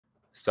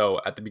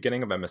So, at the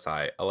beginning of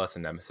MSI, LS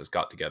and Nemesis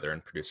got together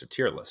and produced a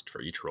tier list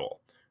for each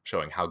role,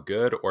 showing how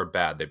good or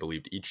bad they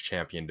believed each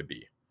champion to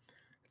be.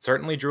 It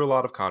certainly drew a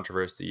lot of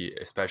controversy,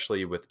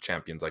 especially with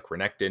champions like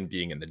Renekton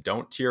being in the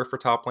don't tier for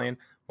top lane,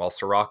 while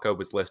Soraka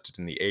was listed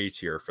in the A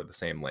tier for the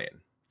same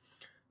lane.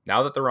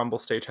 Now that the Rumble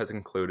stage has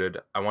concluded,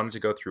 I wanted to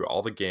go through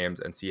all the games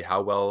and see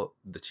how well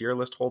the tier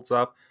list holds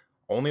up,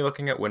 only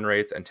looking at win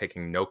rates and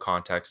taking no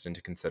context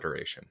into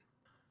consideration.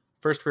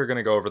 First, we're going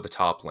to go over the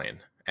top lane.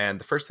 And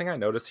the first thing I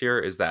notice here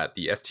is that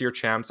the S tier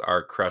champs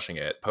are crushing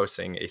it,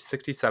 posting a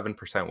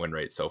 67% win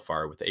rate so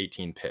far with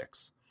 18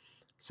 picks.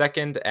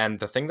 Second, and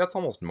the thing that's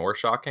almost more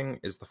shocking,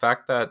 is the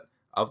fact that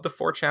of the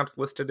 4 champs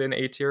listed in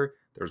A tier,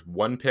 there's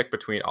 1 pick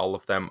between all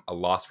of them, a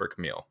loss for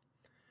Camille.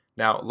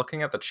 Now,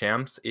 looking at the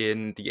champs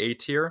in the A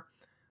tier,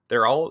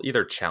 they're all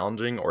either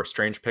challenging or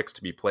strange picks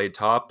to be played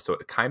top, so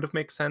it kind of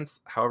makes sense.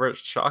 However, it's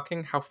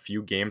shocking how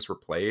few games were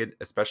played,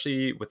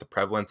 especially with the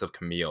prevalence of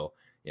Camille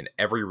in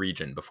every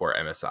region before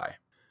MSI.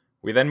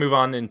 We then move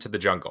on into the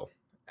jungle.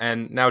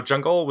 And now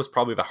jungle was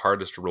probably the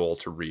hardest role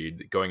to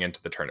read going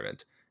into the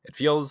tournament. It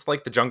feels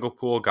like the jungle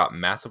pool got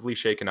massively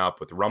shaken up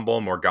with Rumble,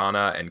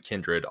 Morgana, and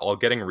Kindred all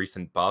getting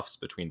recent buffs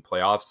between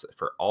playoffs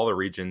for all the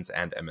regions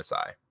and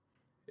MSI.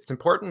 It's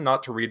important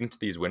not to read into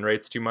these win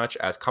rates too much,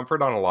 as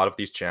comfort on a lot of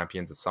these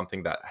champions is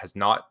something that has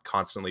not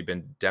constantly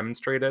been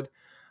demonstrated,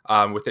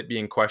 with it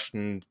being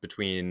questioned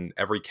between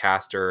every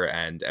caster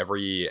and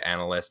every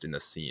analyst in the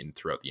scene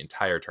throughout the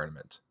entire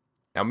tournament.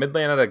 Now, mid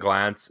lane at a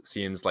glance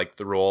seems like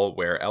the role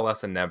where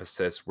LS and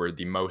Nemesis were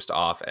the most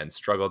off and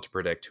struggled to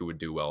predict who would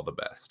do well the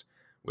best,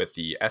 with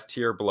the S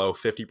tier below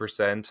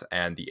 50%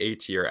 and the A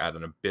tier at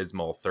an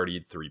abysmal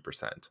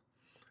 33%. It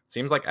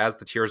seems like as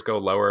the tiers go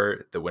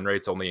lower, the win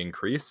rates only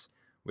increase,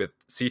 with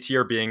C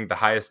tier being the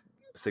highest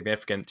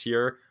significant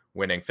tier,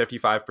 winning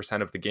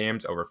 55% of the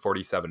games over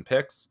 47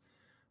 picks.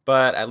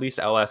 But at least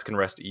LS can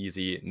rest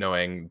easy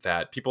knowing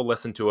that people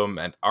listened to him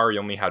and Ari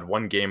only had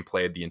 1 game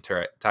played the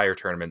entire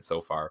tournament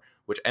so far,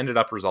 which ended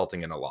up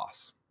resulting in a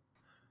loss.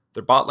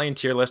 Their bot lane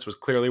tier list was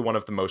clearly one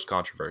of the most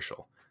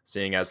controversial,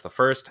 seeing as the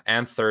first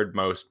and third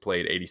most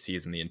played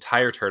ADCs in the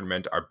entire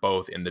tournament are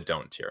both in the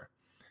don't tier.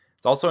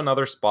 It's also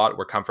another spot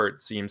where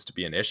comfort seems to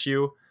be an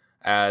issue,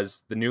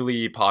 as the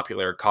newly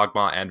popular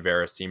Kog'Maw and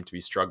Varus seem to be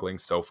struggling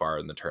so far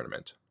in the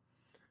tournament.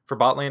 For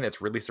bot lane,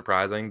 it's really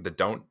surprising. The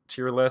don't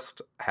tier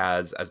list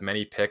has as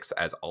many picks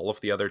as all of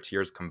the other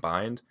tiers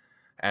combined,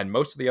 and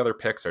most of the other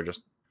picks are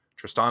just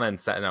Tristana and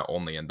Sentinel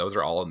only, and those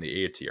are all in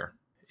the A tier.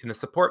 In the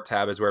support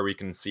tab is where we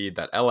can see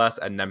that LS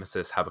and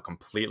Nemesis have a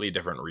completely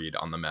different read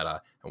on the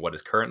meta and what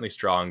is currently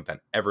strong than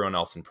everyone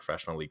else in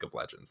professional League of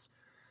Legends.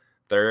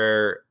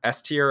 Their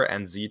S tier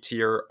and Z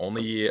tier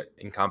only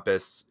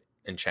encompass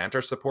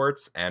Enchanter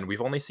supports, and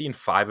we've only seen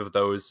 5 of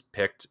those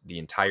picked the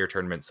entire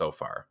tournament so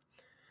far.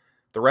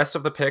 The rest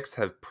of the picks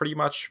have pretty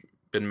much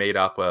been made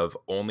up of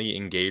only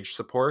engaged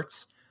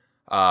supports,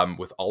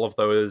 with all of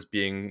those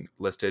being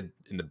listed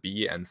in the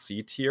B and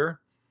C tier.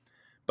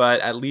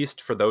 But at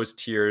least for those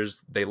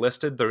tiers, they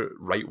listed the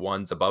right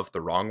ones above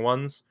the wrong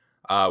ones,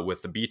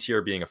 with the B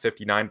tier being a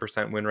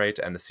 59% win rate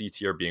and the C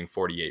tier being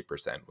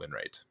 48% win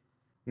rate.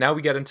 Now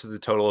we get into the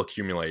total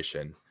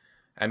accumulation.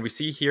 And we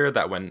see here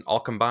that when all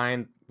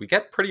combined, we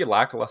get pretty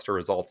lackluster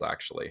results,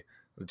 actually.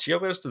 The tier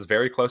list is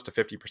very close to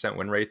 50%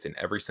 win rates in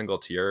every single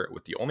tier,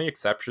 with the only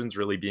exceptions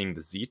really being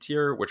the Z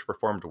tier, which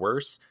performed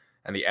worse,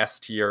 and the S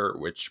tier,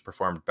 which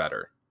performed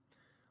better.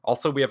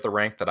 Also, we have the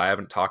rank that I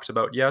haven't talked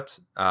about yet,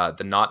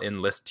 the not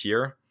in list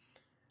tier.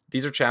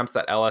 These are champs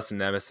that LS and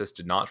Nemesis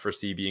did not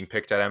foresee being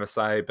picked at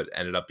MSI, but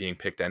ended up being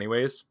picked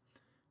anyways.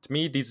 To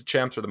me, these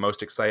champs are the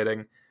most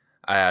exciting,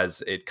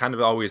 as it kind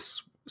of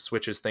always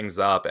switches things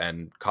up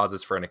and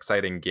causes for an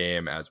exciting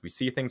game as we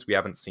see things we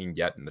haven't seen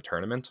yet in the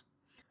tournament.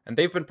 And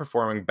they've been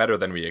performing better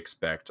than we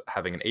expect,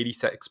 having an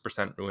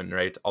 86% win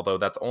rate, although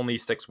that's only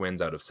 6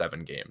 wins out of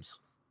 7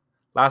 games.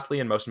 Lastly,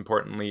 and most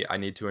importantly, I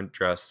need to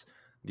address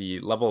the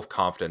level of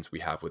confidence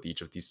we have with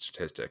each of these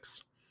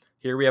statistics.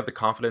 Here we have the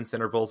confidence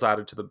intervals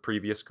added to the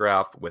previous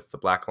graph with the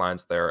black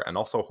lines there, and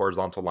also a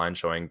horizontal line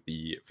showing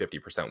the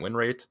 50% win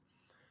rate.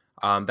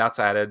 That's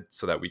added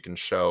so that we can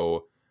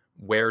show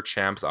where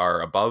champs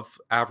are above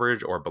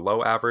average or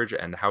below average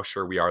and how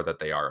sure we are that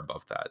they are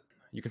above that.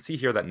 You can see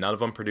here that none of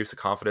them produce a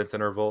confidence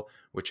interval,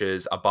 which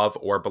is above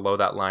or below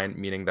that line,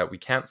 meaning that we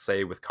can't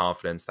say with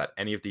confidence that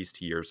any of these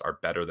tiers are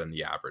better than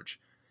the average.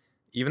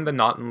 Even the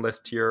not in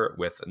list tier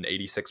with an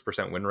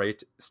 86% win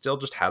rate still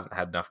just hasn't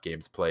had enough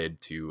games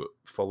played to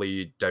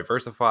fully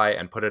diversify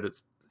and put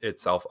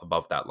itself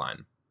above that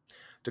line.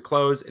 To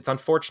close, it's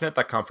unfortunate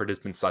that comfort has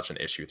been such an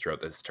issue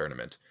throughout this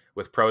tournament,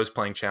 with pros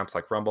playing champs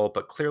like Rumble,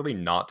 but clearly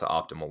not to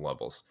optimal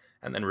levels,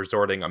 and then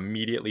resorting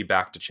immediately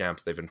back to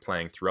champs they've been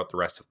playing throughout the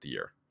rest of the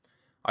year.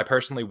 I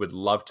personally would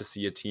love to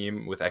see a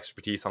team with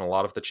expertise on a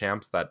lot of the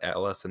champs that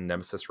LS and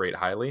Nemesis rate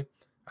highly.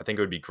 I think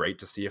it would be great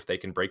to see if they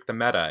can break the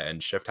meta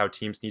and shift how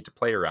teams need to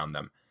play around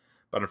them.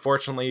 But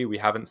unfortunately, we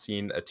haven't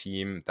seen a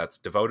team that's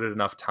devoted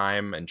enough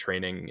time and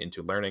training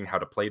into learning how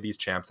to play these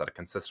champs at a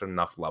consistent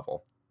enough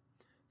level.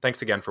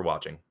 Thanks again for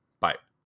watching. Bye.